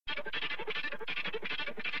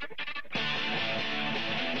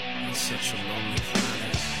such a lonely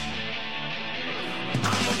planet.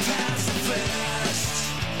 I'm a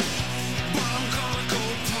pacifist, but I'm gonna go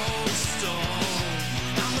postal.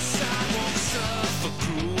 I'm a sidewalk surfer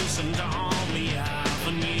cruising down the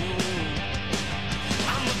avenue.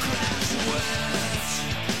 I'm a graduate,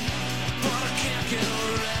 but I can't get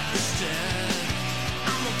arrested.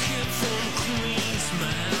 I'm a kid from Queens,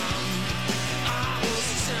 man. I was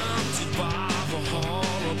tempted by the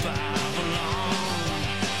horror Babylon.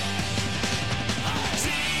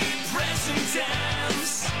 Depressing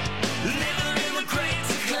times, living in the great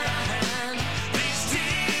decline. These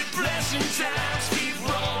depressing times keep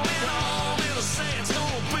rolling on. It'll say it's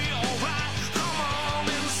gonna be alright. Come on,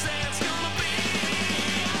 it'll say it's gonna be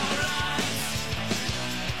alright.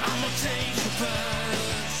 I'm a danger bird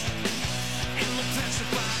in the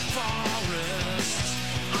petrified forest.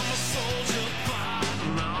 I'm a soldier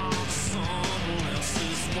fighting on someone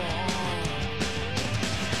else's wall.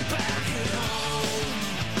 Back at home,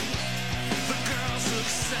 the girls look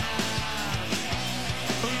sad,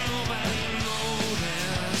 but nobody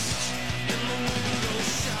noticed. In the window,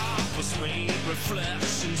 shoppers made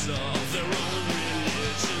reflections of their own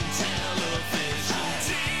religion. Television,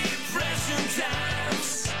 depression times.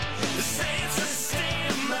 They say it's a state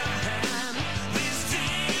of mind. These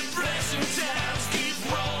depression times keep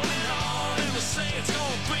rolling on. And they say it's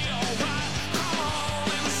gonna be alright. Come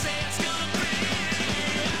on, and they say it's gonna be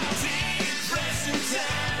depression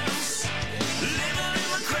times. Living in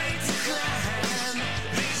the great decline.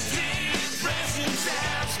 These depression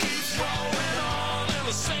times keep rolling on. And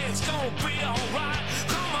they say it's gonna be alright.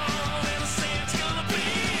 Come on, and they say it's gonna be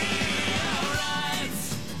alright.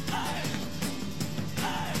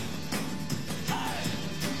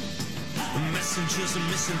 Messengers and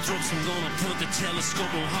misanthropes, I'm gonna put the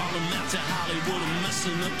telescope on Harlem after Hollywood and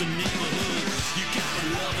messing up the neighborhood. You gotta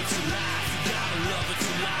love it to life, you gotta love it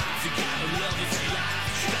to life, you gotta love it to life,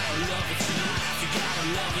 you gotta love it to life, you gotta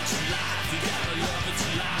love it to life, you gotta love it to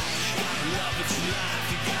life, you gotta love it to life,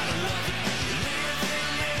 you gotta love it.